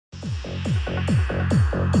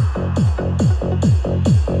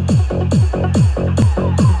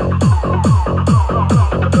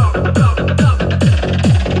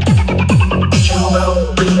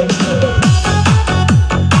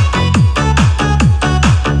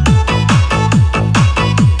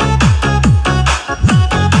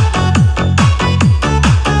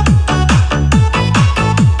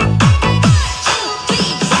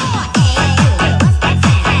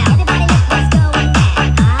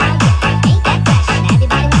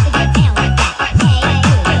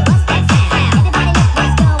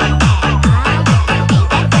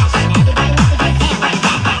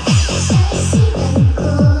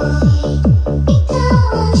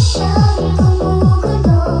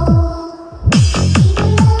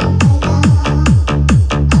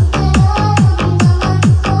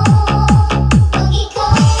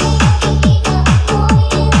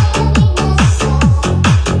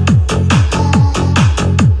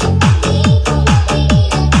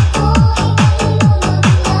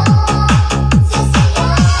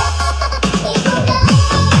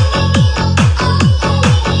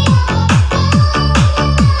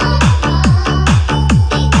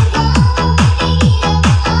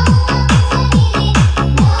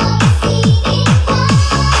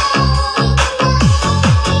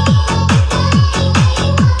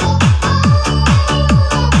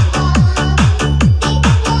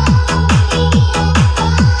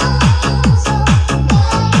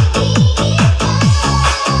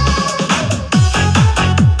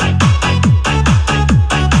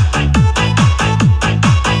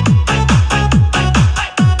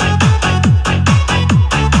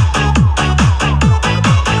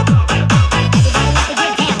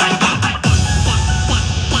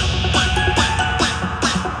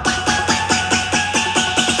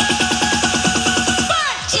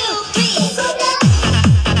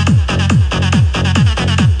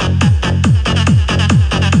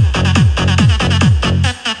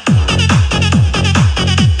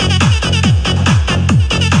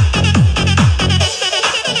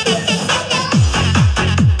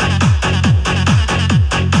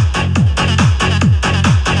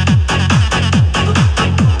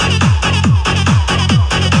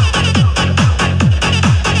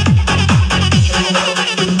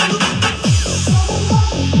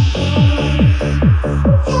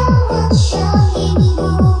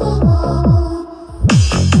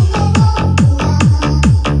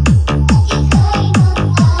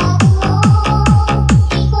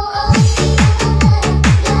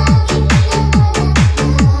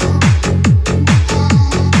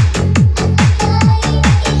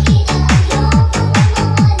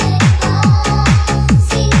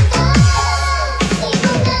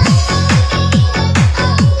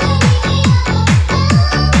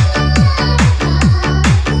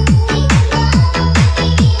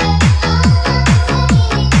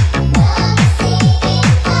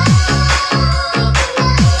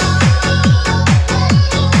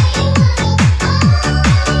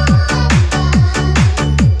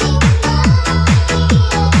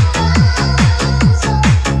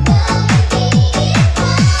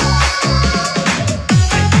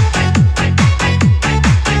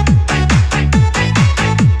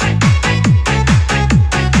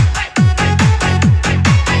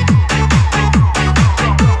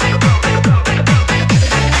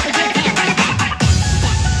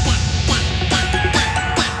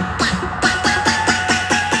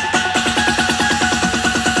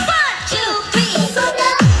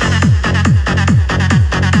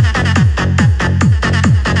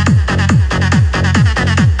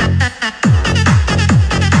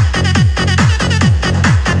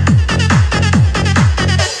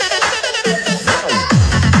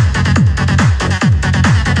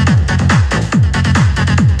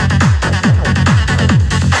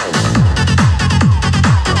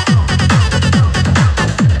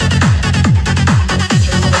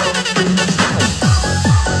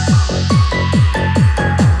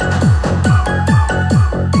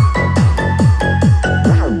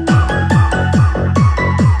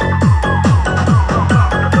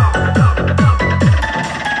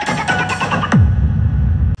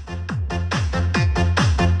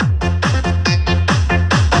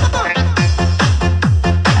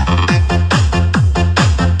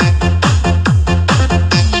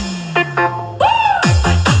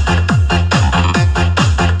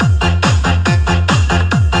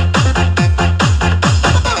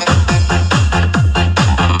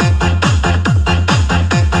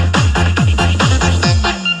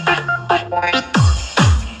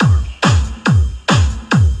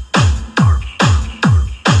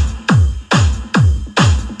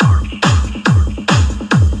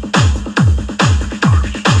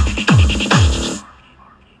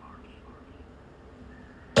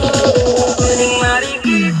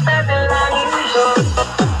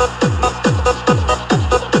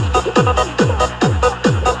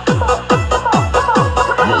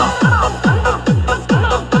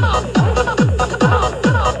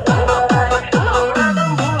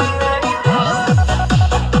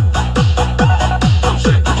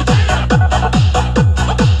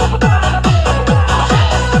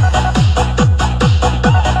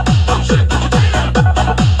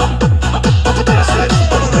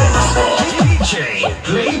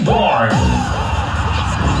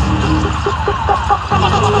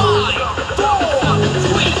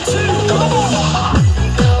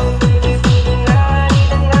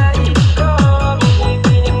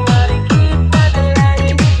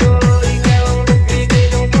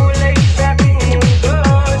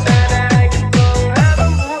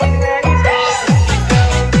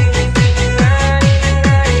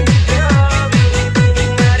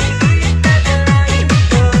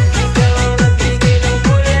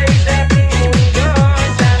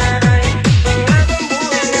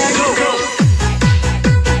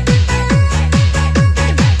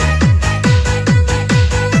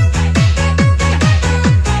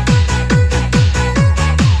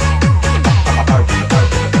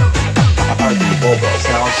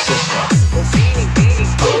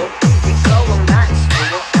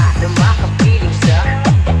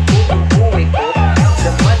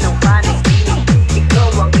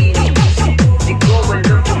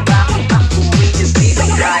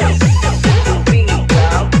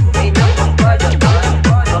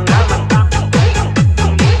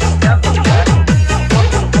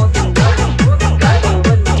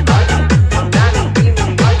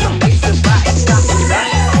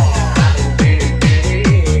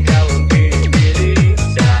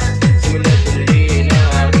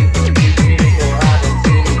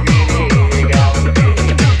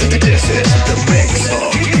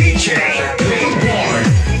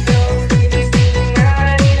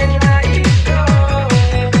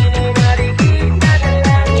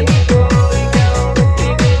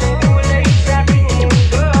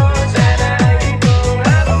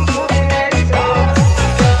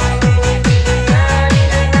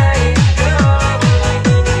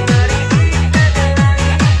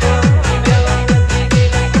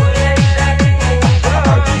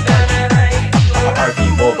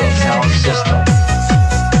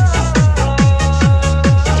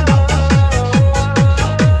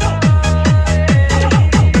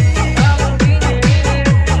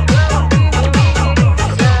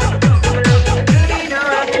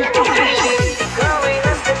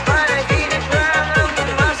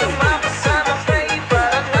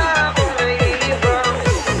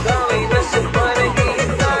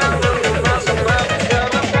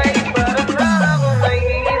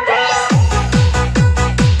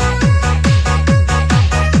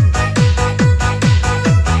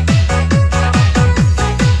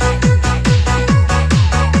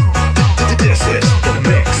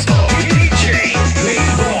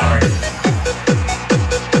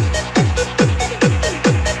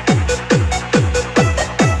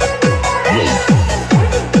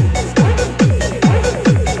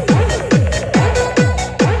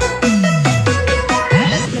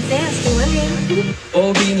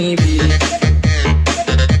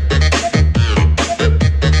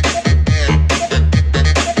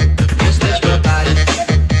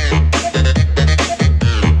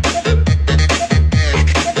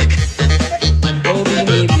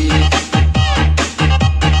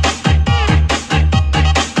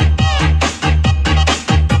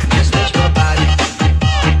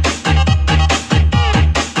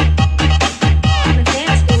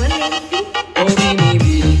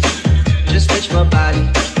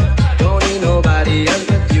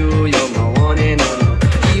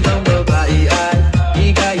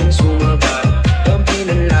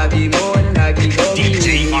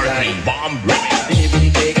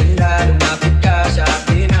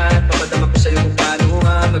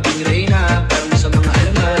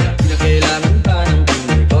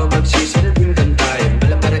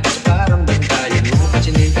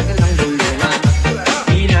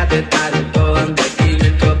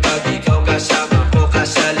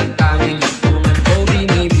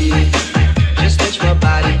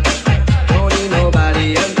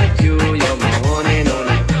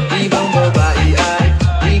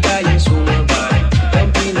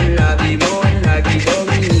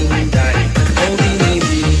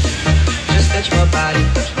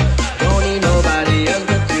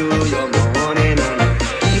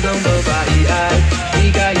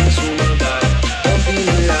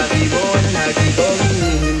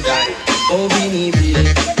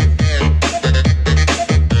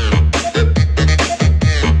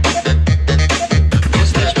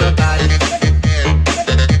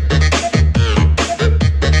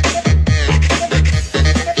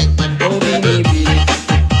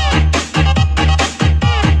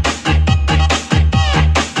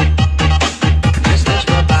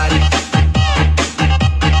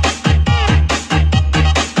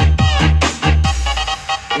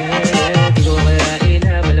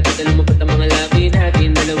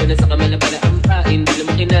dalawa na sa kamala para ampain. Di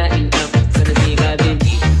naman kinain ang sana di ka din.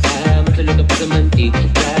 Matulog ka pa sa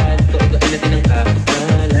mantika. Tuugain natin ang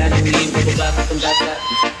kapala. Nang hindi mo babakit ang bata.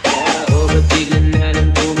 O ba't biglan na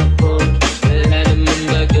lang tumakbo? Wala naman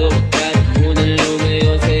bago. Kahit muna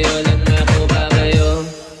lumayo sa'yo lang ako pa kayo.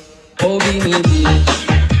 Oh, baby,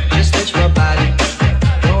 just touch my body.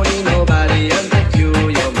 Don't need nobody else but you.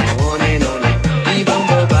 You're my one and only. Ibang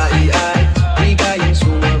babae ay di kayang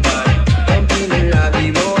sumabay. Ang pinalabi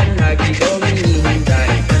mo ang lagi kong hinihintay.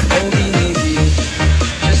 Oh, baby,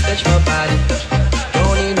 just touch my body.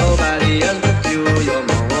 Don't need nobody else but you. You're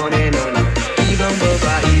my one and only. Ibang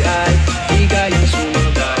babae ay di kayang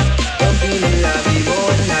sumabay. Ang pinalabi mo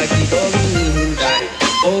ang lagi kong hinihintay.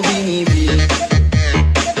 Oh, baby.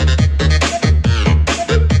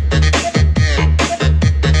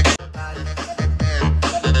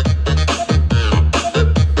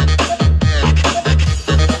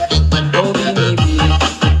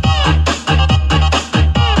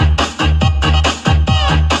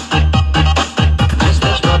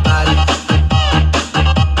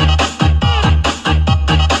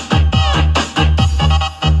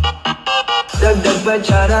 Dagdag pa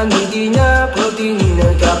dyan ang ngiti niya, proteinin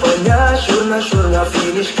ang kapal niya. Sure na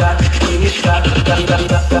finish ka, finish ka.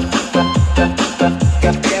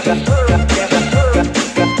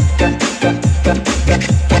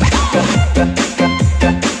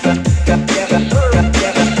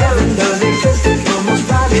 Heaven does exist, it almost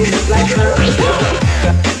probably look like her.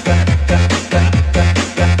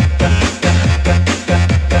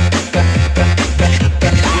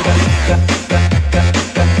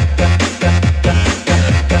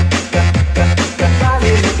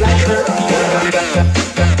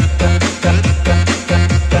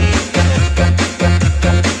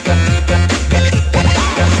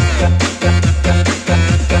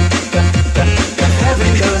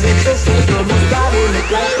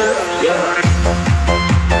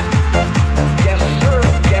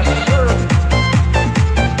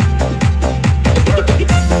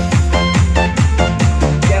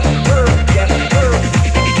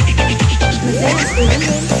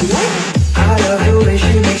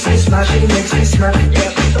 She makes me smirk.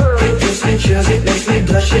 It gives me chills, it makes me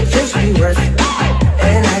blush, it gives me worth.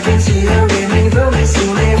 And I can see her winning the Miss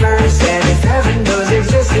Universe. And if heaven does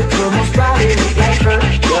exist, it will most probably look like her.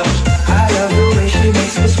 I love the way she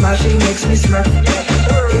makes me smile, she makes me smirk.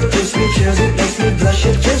 It gives me chills, it makes me blush,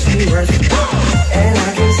 it gives me worth. And I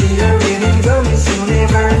can see her winning the Miss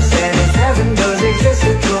Universe. And if heaven does exist,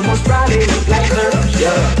 it will most probably look like her.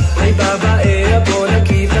 May babae ako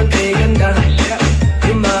nakitang tiganda.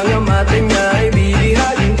 Yung mga mata niya ay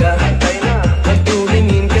bibihain ka.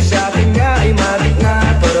 Pagtumingin ka sa akin niya ay matik na.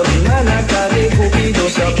 Parang pinanagkani kupido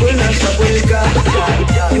sa pul ka.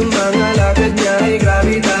 Yung mga lakad niya ay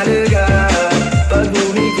grabe talaga. Pag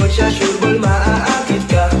umikot siya sure ball maaakit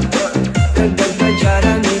ka. Dagdag pa dyan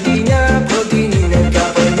ang hindi niya, proteinin ang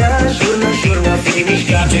kapal niya. Sure na finish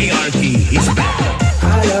ka.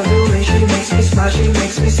 I love the way she makes me smile, she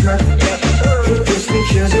makes me smirk. It gives me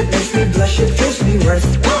chills, it makes me blush, it gives me worth.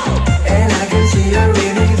 And I can see her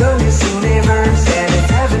winning the Miss Universe. And if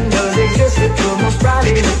heaven does exist, it will most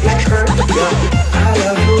probably look like her. I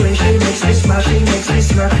love the way she makes me smile, she makes me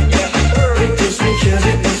smirk. It gives me chills,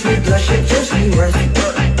 it makes me blush, it gives me worth.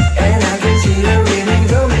 And I can see her winning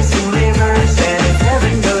the Miss Universe. And if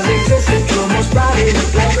heaven does exist, it will most probably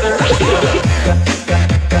look like her.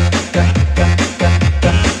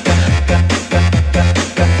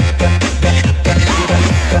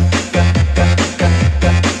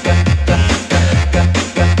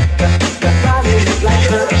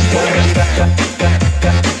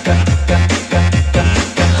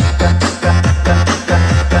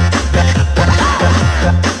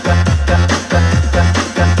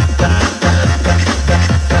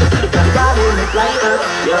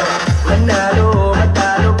 Manalo,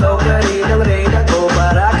 matalo, kau ka rin ang reyna ko.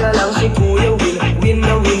 Para ka lang si Kuya Will, win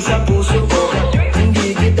na win sa puso ko.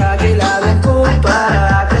 Hindi kita kailangan ko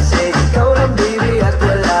para kasi ikaw lang baby at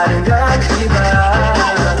wala nang iba.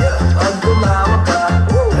 Pag tumawag ka,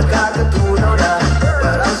 nakakatunaw na.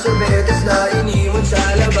 Parang sorbetes na iniwan sa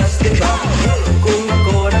labas, diba? Kung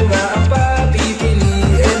ako na nga ang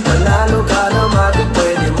papipiliin, panalo ka na matik,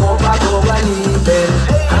 pwede mo pa ko balipin.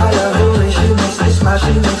 I love the way she makes me smile,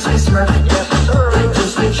 she makes me smirk. It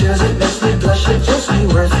gives me chills, it makes me blush, it gives me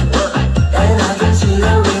worth. And I can see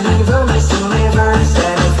her winning the Miss Universe.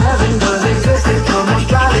 And if heaven does exist, it will most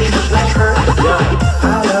probably look like her.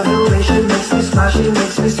 I love the way she makes me smile, she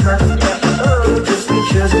makes me smirk. It gives me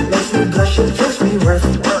chills, it makes me blush, it gives me worth.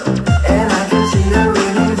 And I can see her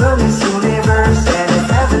winning the Miss Universe. And if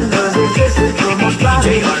heaven does exist, it will most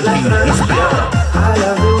probably look like her. I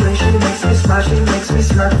love the me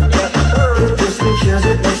smart. It gives me chills,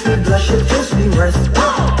 it makes me blush, it gives me worth.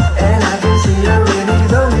 And I can see her winning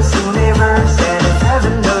the Miss Universe. And if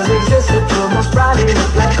heaven does exist, it will most probably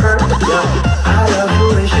look like her. I love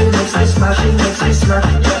the way she makes me smile, she makes me smirk.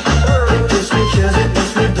 It gives me chills, it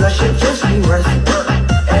makes me blush, it gives me worth.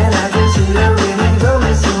 And I can see her winning the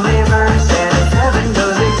Miss Universe. And if heaven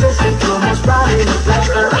does exist, it will most probably look like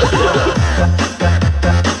her.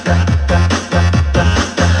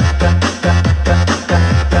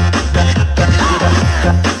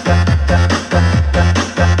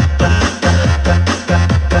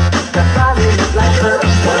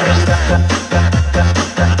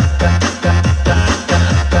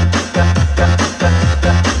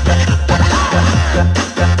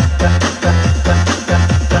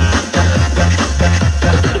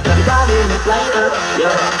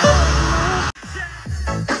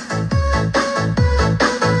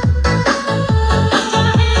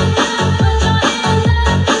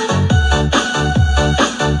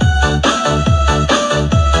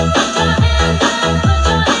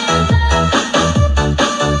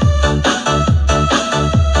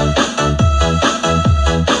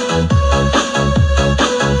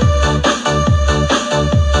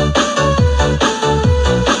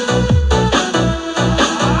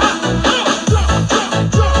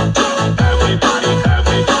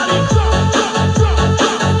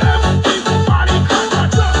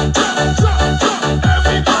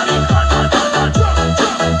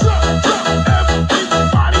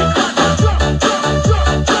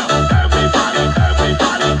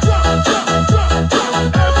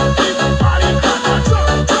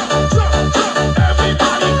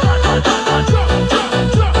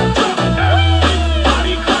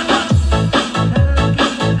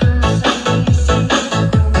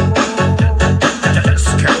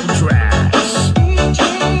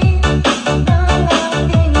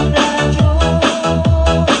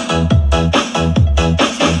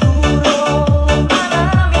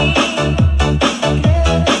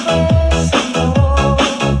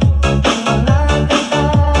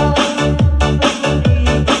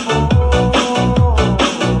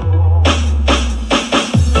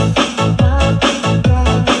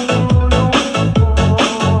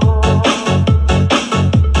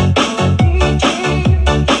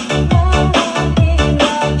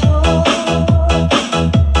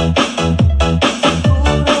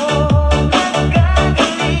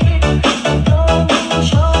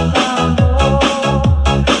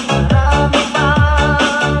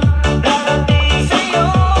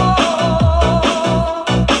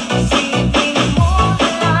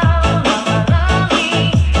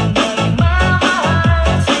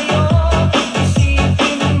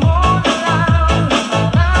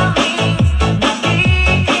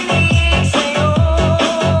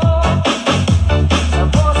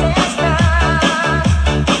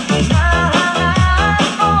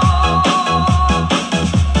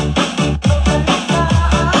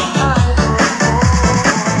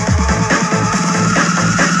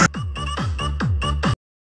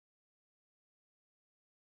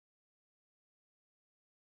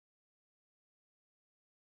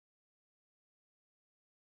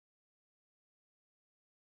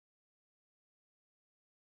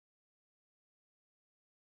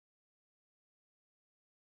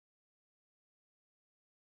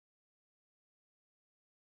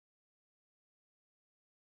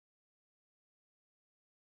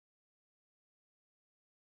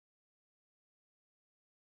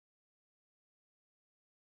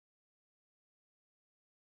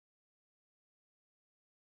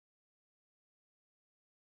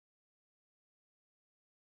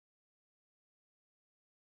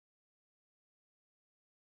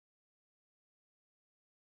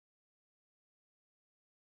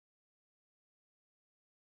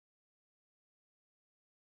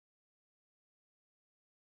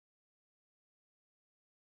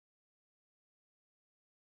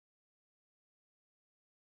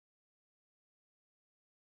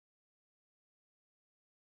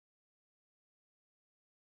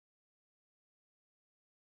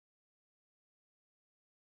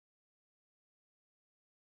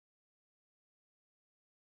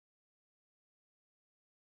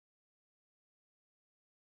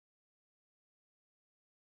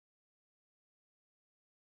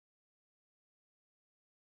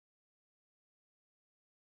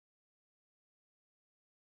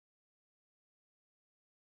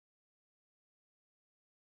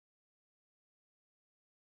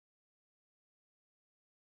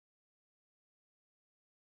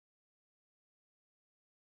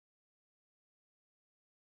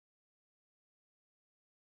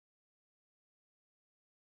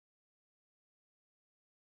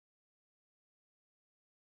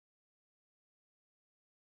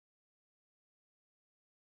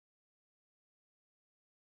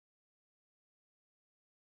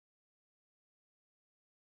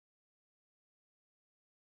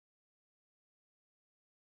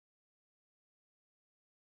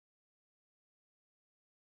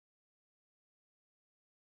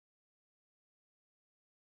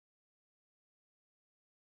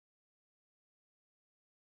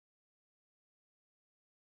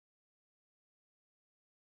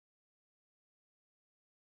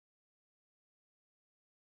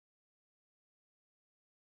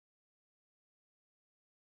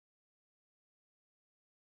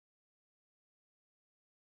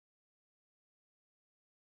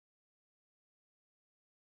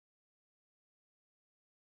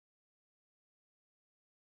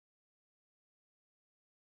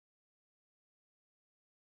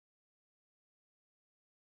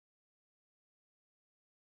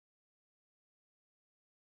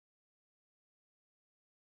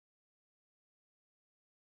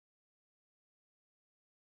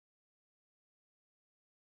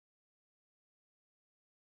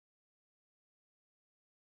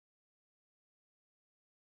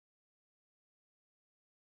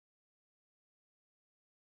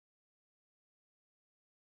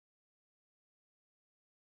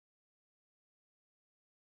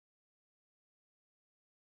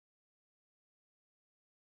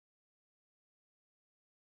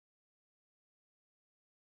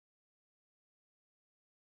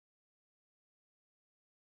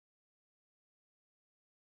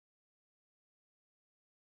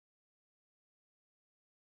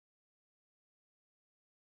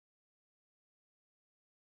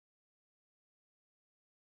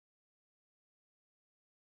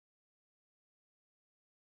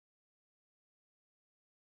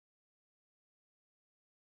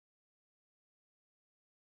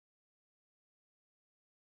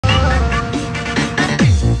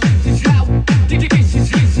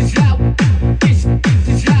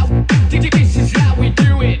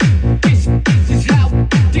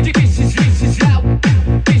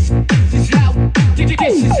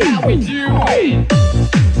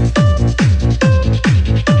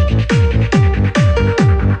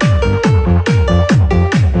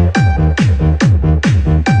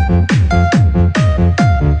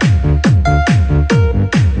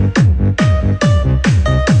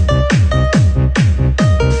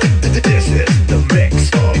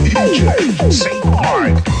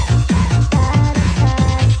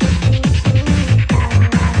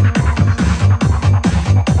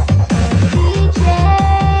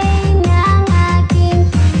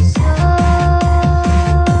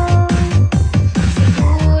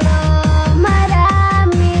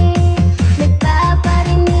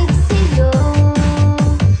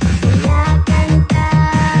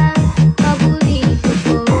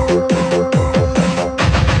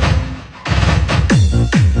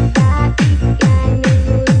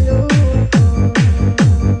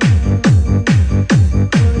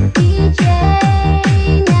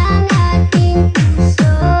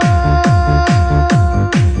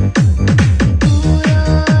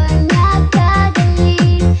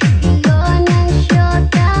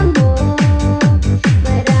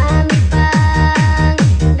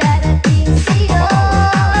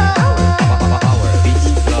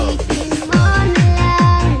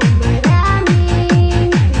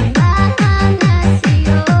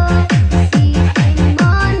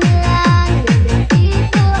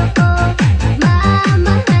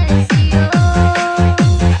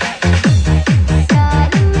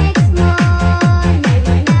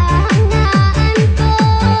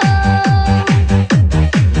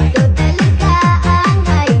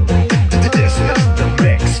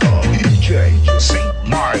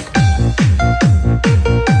 Mark.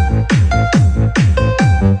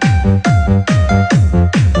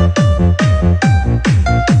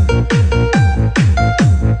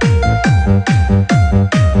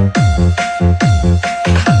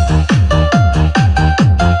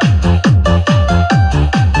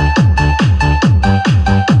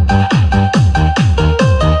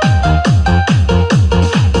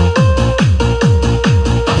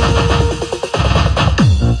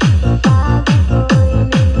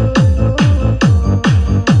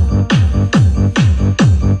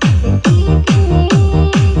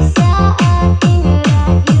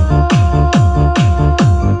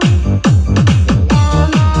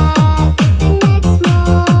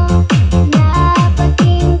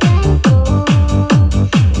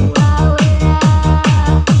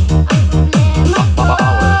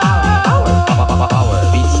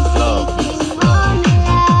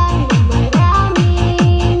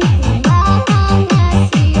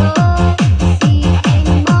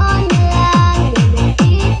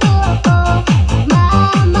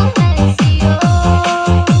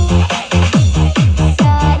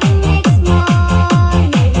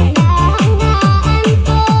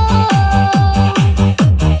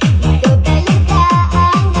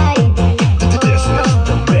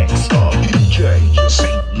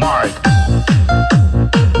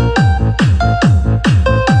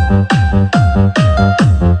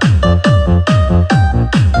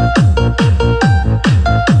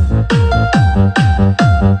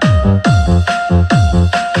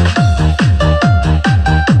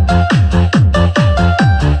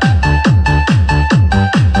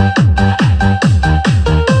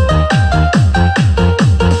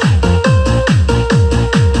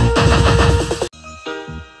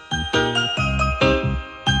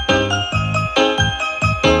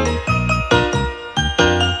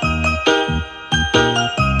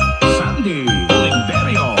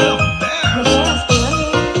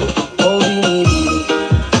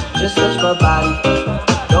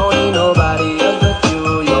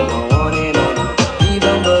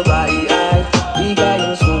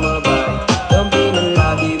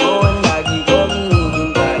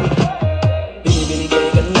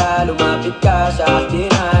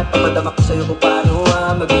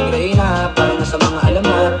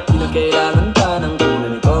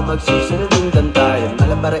 Magsisilbing kantayan,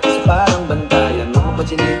 malapares parang bantayan.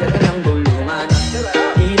 Mapapansinitan ka ng bulungan.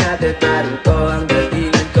 Di natin narito ang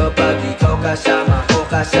datingan ko. Pag ikaw kasama ko,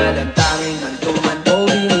 kasalantangin hantuman. Oh,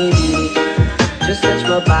 binibini, just touch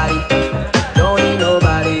my body. Don't need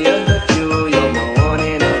nobody else but you. You're my one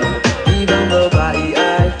and only. Ibang babae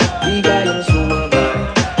ay di kayang sumabay.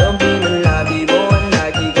 Dumping ng labi mo ang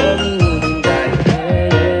lagi ko hinihintay.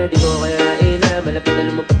 Di mo kayain na malapit na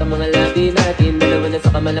lumapit ang mga labi natin. Dalawa na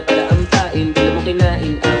sa kamala pala ang pain. Di mo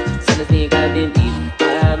kinain ang sana snika din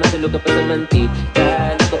matulog ka pa sa mantika.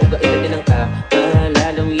 Nakauga din ang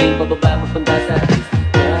lalawin pababa papunta sa is.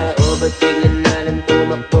 O ba't biglan na lang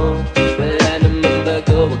tumakbo? Wala namang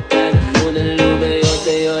bago. Huwag ka na munang lumayo.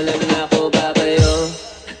 Sa'yo lang ako babayo.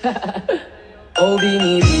 Oh,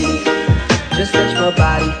 binibini, just touch my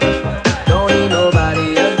body. Don't need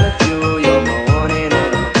nobody else but you. You're my one and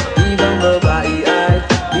only. Ibang babae ay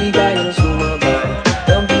di kayang sumabay.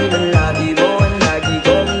 Dumping ng labi mo ang lagi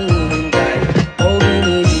ko hinihintay. Oh,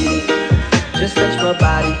 binibini, just touch my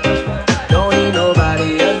body. Don't need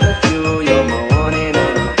nobody else but you. You're my one and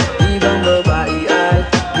only. Ibang babae ay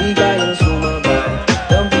di kayang sumabay.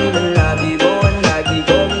 Dumping ng labi mo ang lagi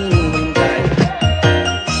ko hinihintay.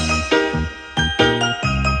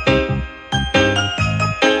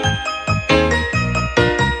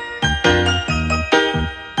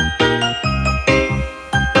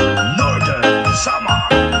 Northern Summer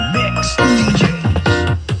Mix DJs.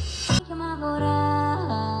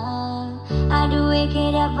 Aduh,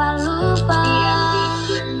 que dapat lupa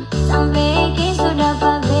sampai que sudah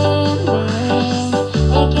pabebe,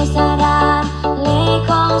 que sadar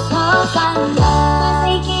lekong sosanda,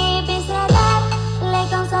 que pesadar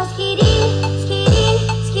lekong sos skidi skidi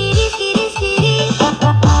skidi skidi skidi.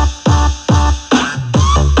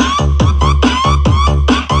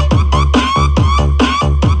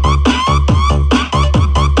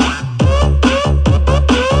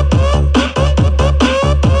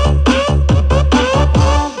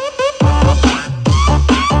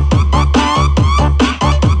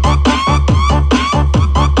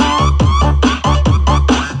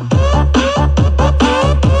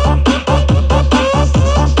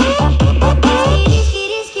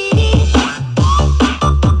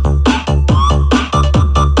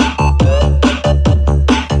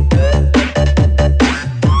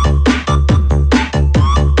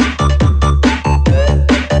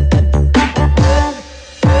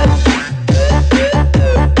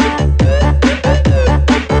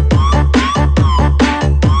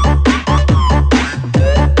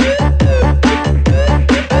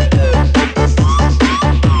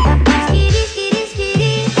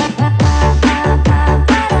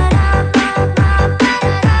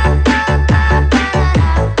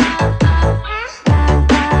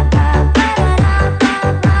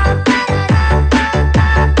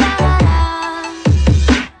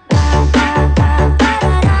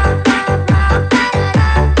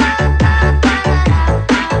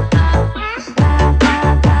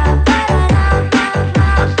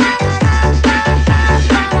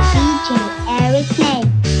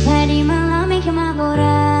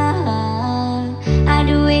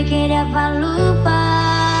 sampai que dapat lupa,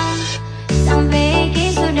 sampai que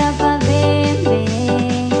sudah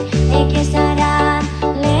pabembeng, que sarà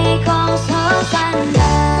le con so sanda,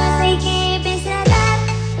 sai que pensarà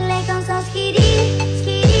le con so skiri,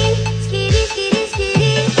 skiri, skiri, skiri, skiri.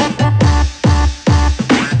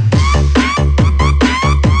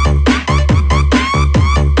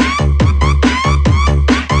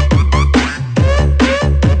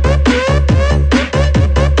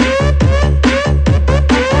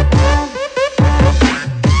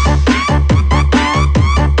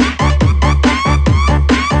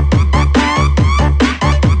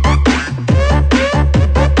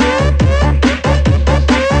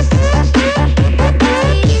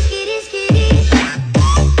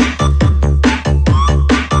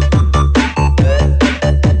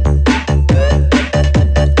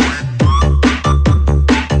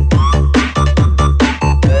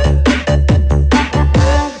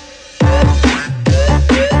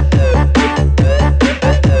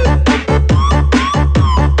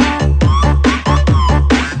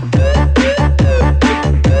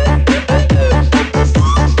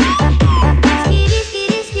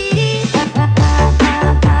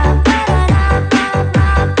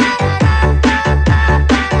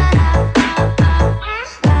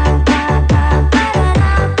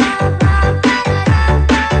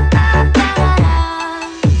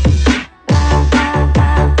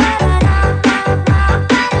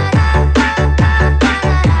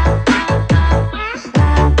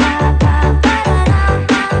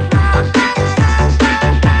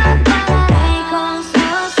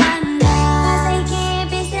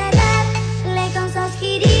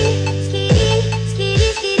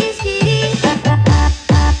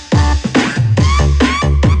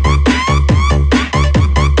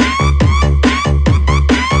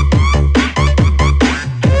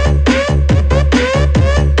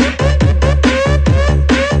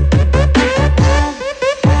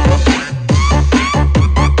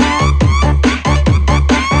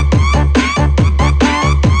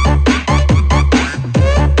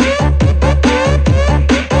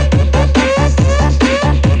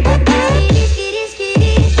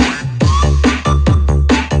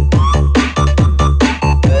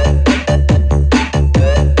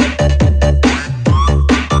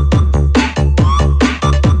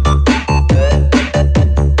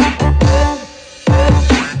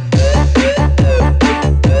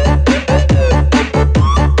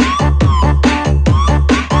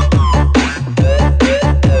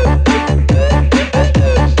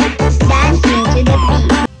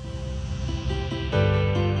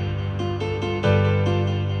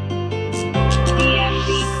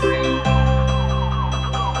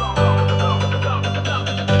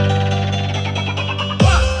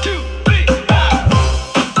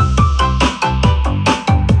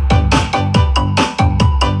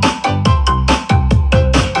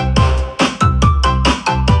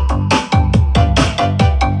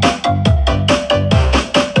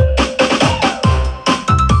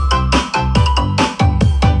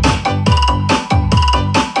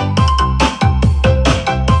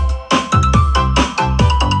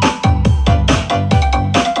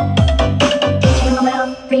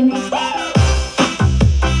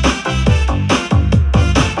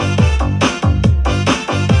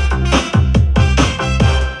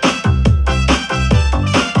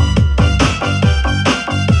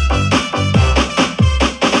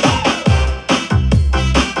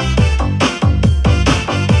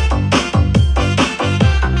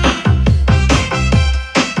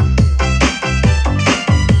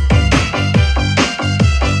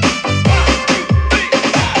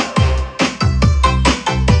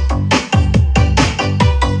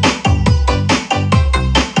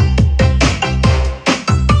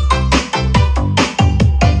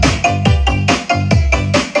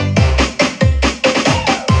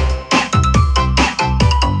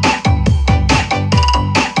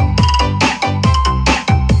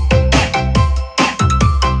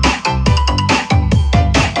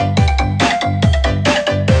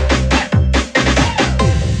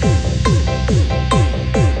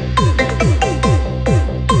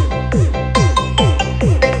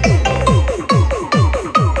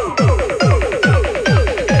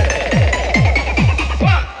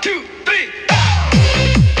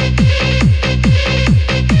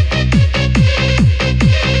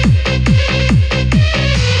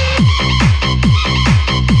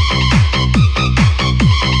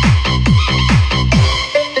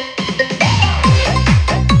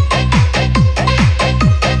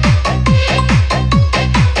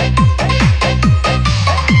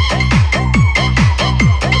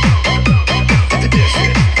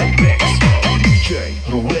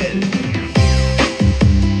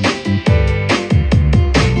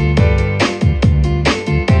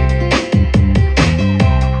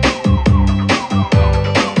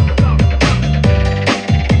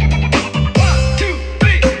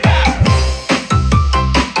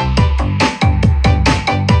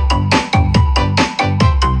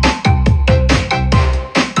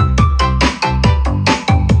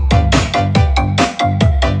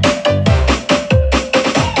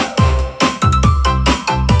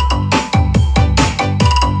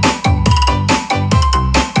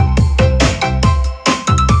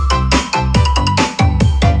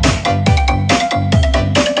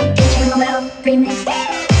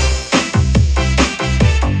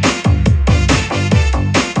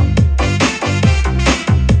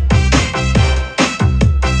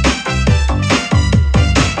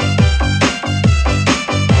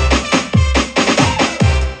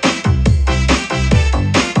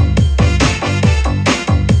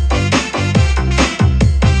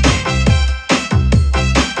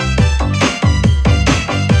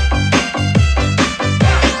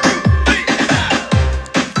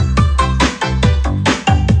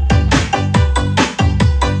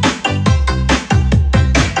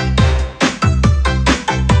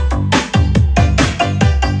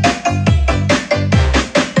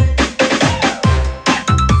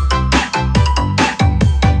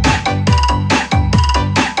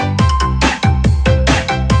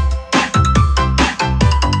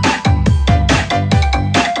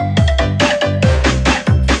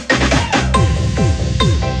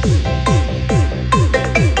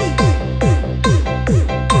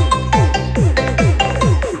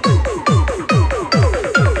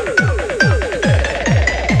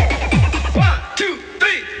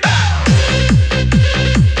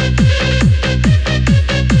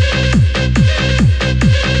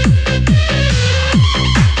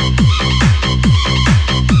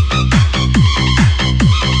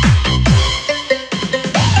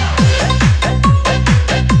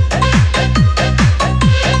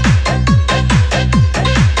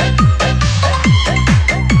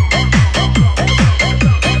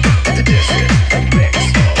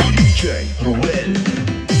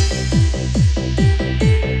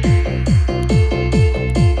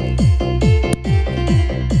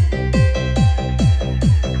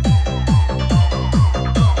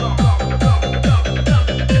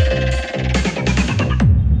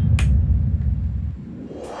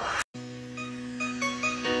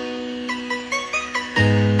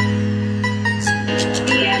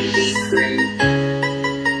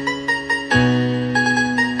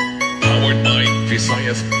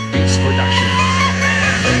 Mix Production.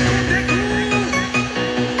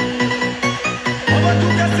 On va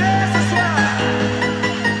tout casser ce soir.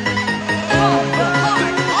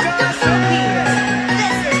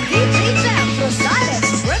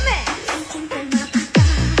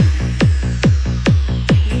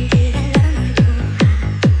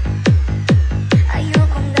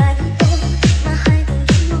 Ayokong ganito, mahal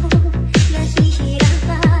din mo,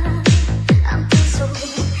 nahihirapan ang puso,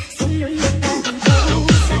 sinulog na ang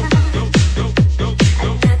pusa.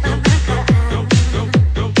 At napamahal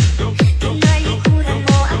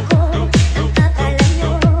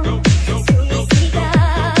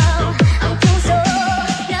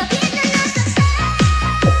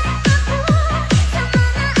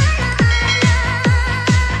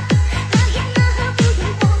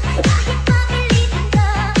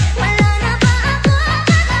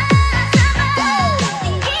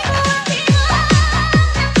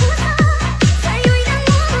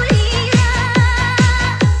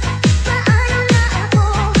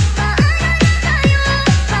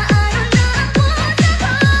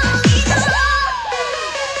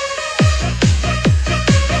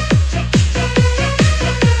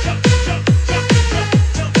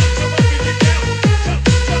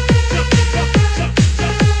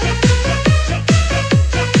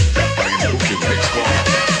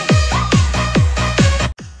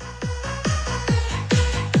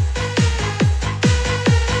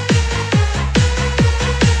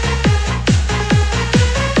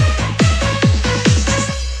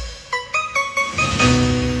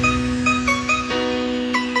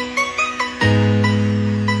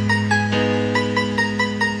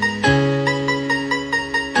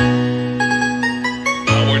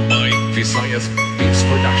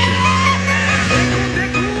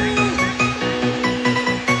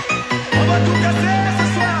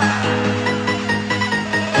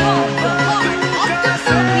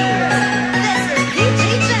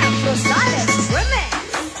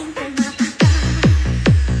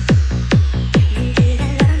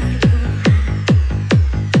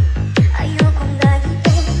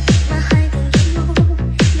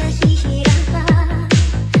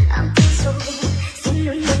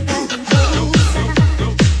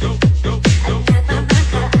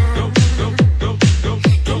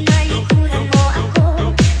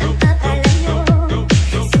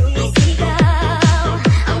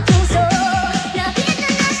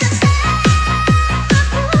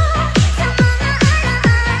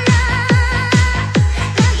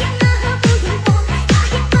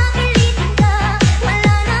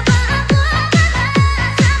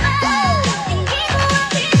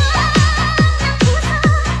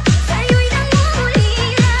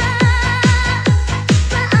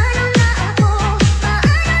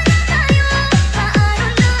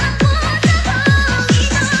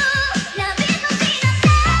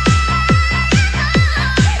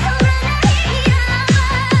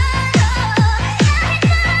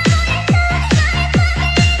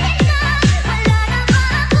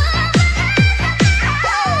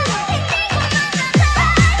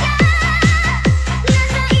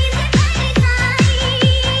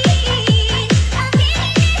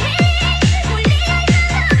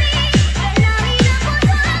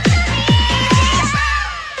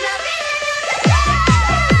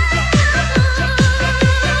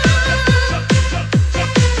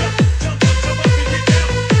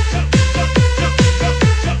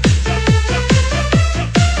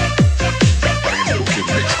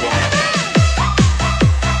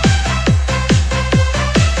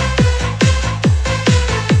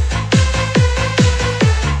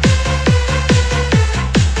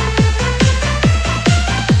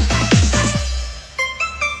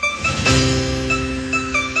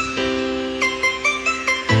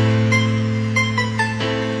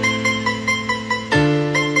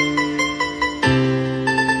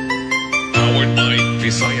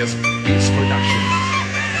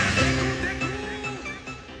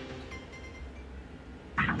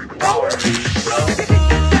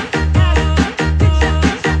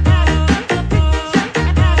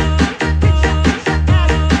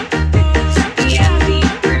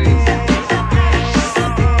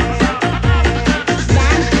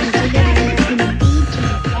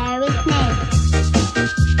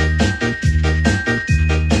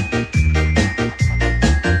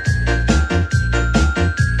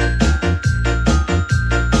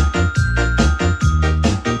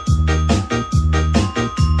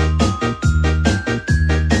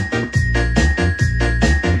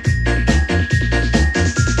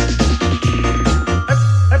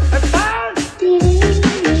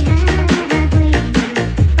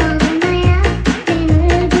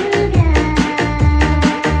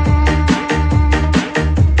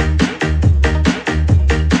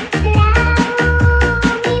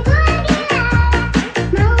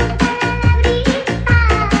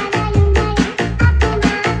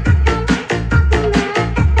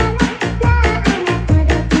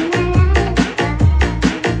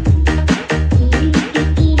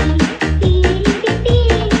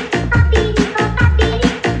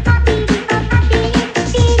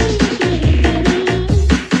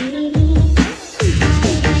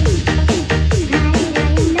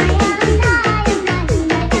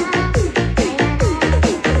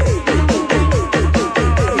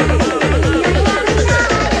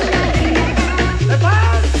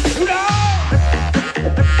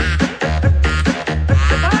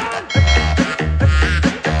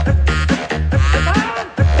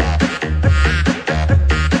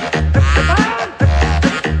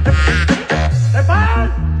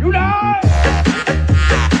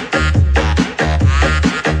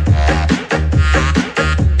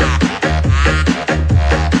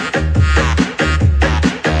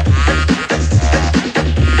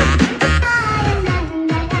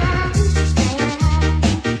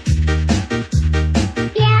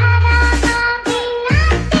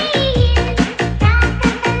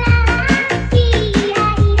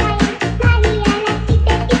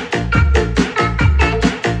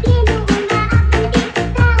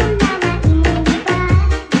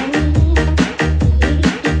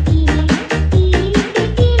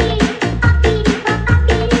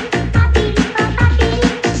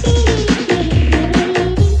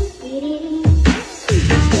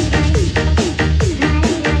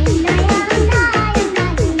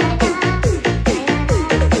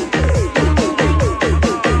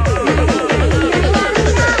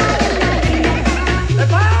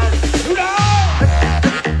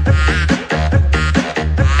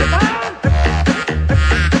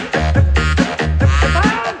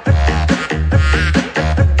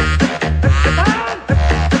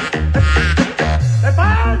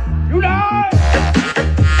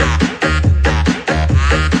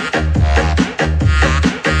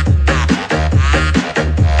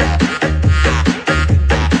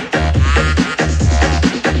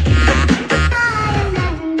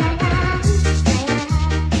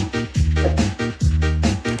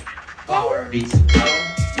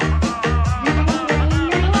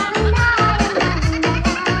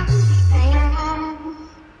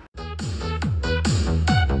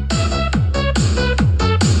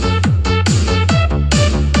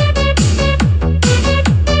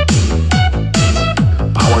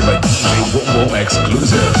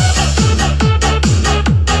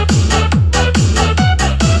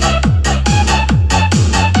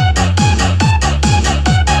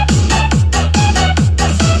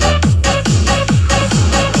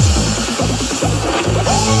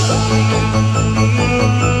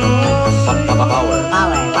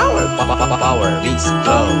Power Mix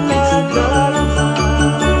Club.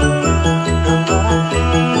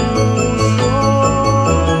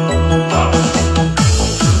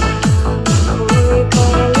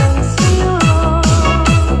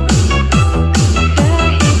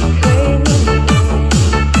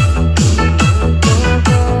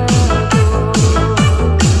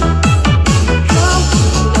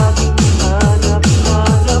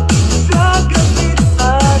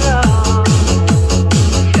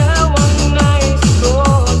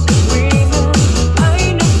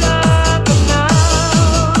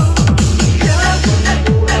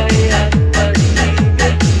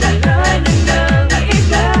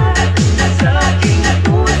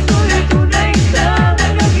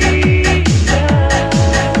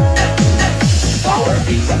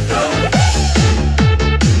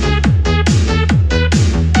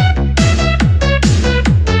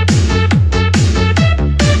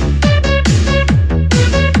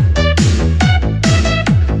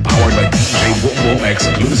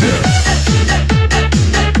 Exclusive.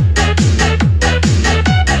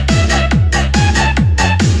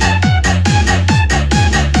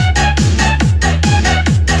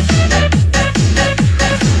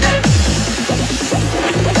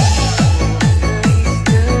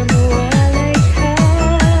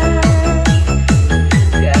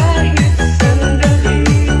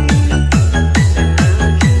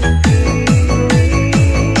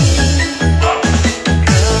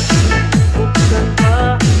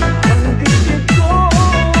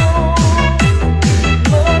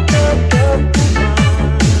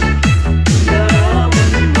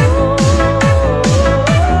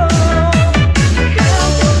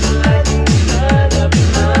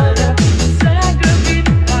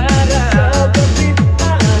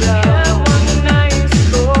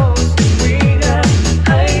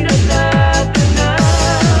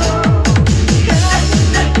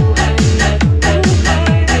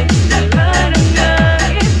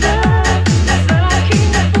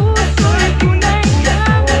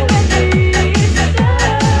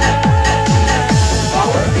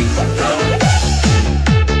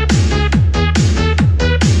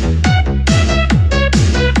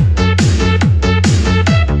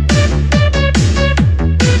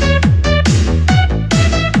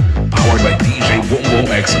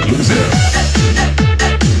 Exclusive.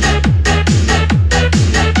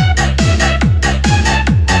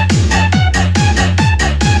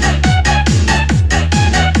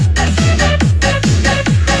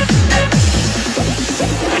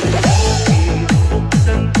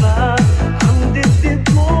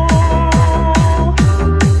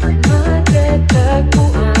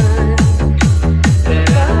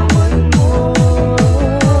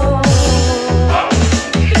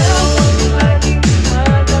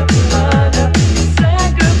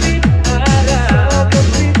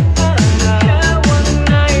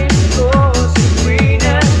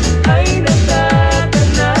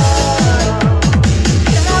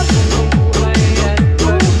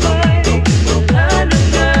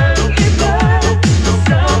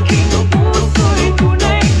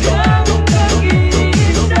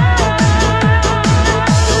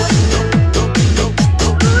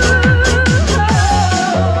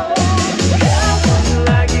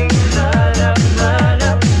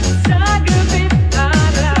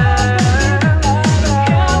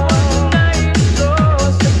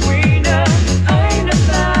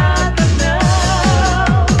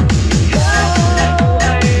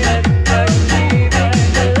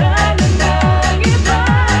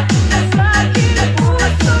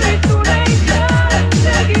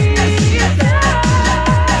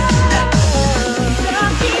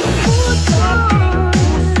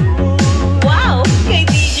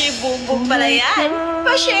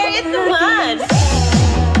 Pa-share it naman!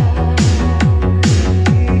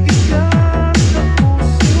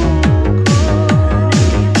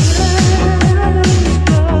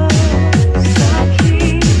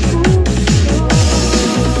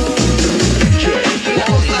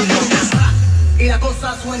 Y la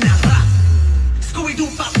cosa suena ra. Scooby-Doo,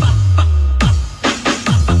 pa, pa, pa.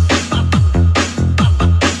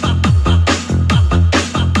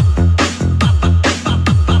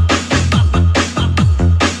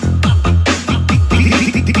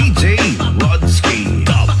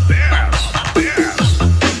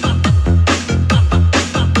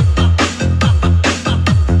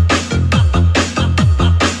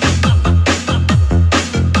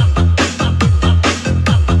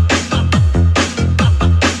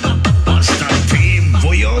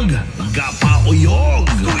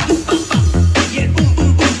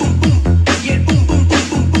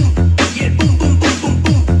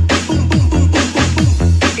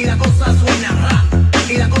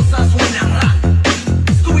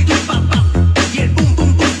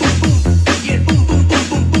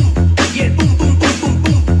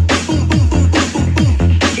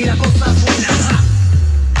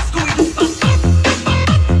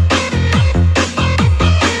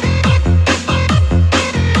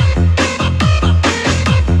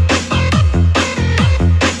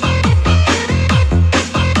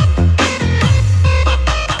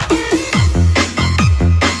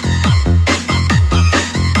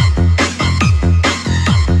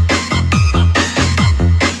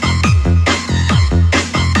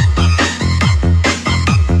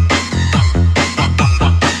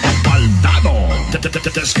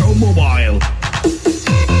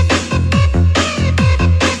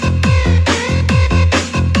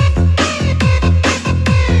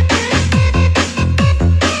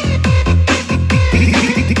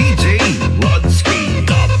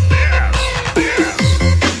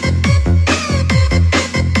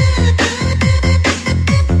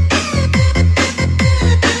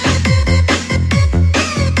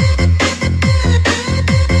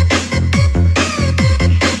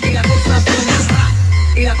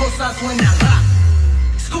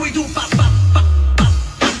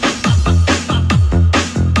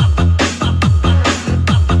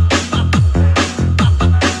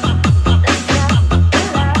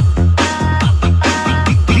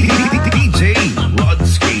 DJ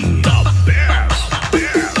Rodsky, the best.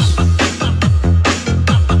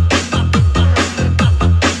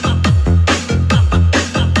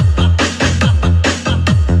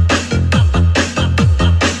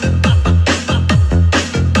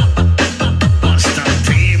 Basta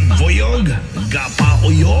team Voyog, Gapa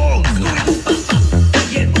Uyog.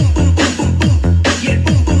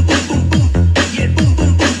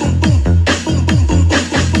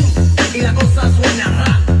 Y la cosa suena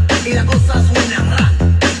ra, y la cosa suena ra.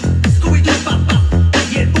 Scooby-Doo pa pa,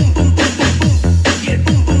 y el pum pum pum pum pum, y el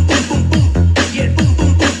pum pum pum pum pum, y el pum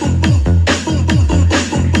pum pum pum pum, pum pum pum pum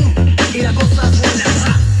pum pum, y la cosa suena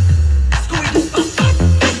ra. Scooby-Doo pa pa.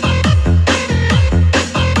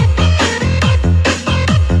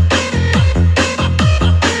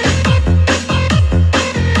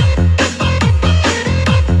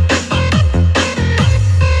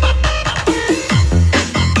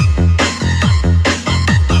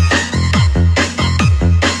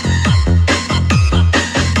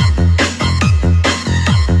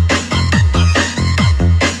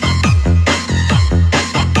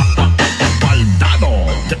 Baldado,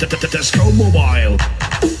 Tesco Mobile.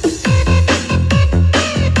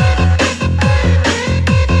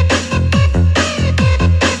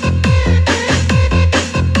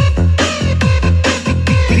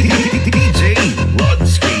 DJ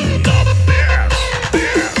Rodsky, the best.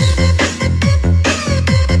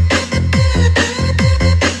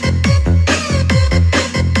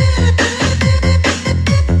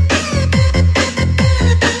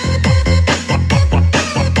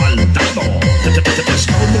 Baldado,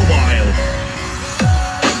 Tesco Mobile.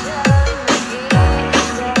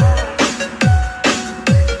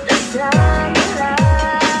 Let's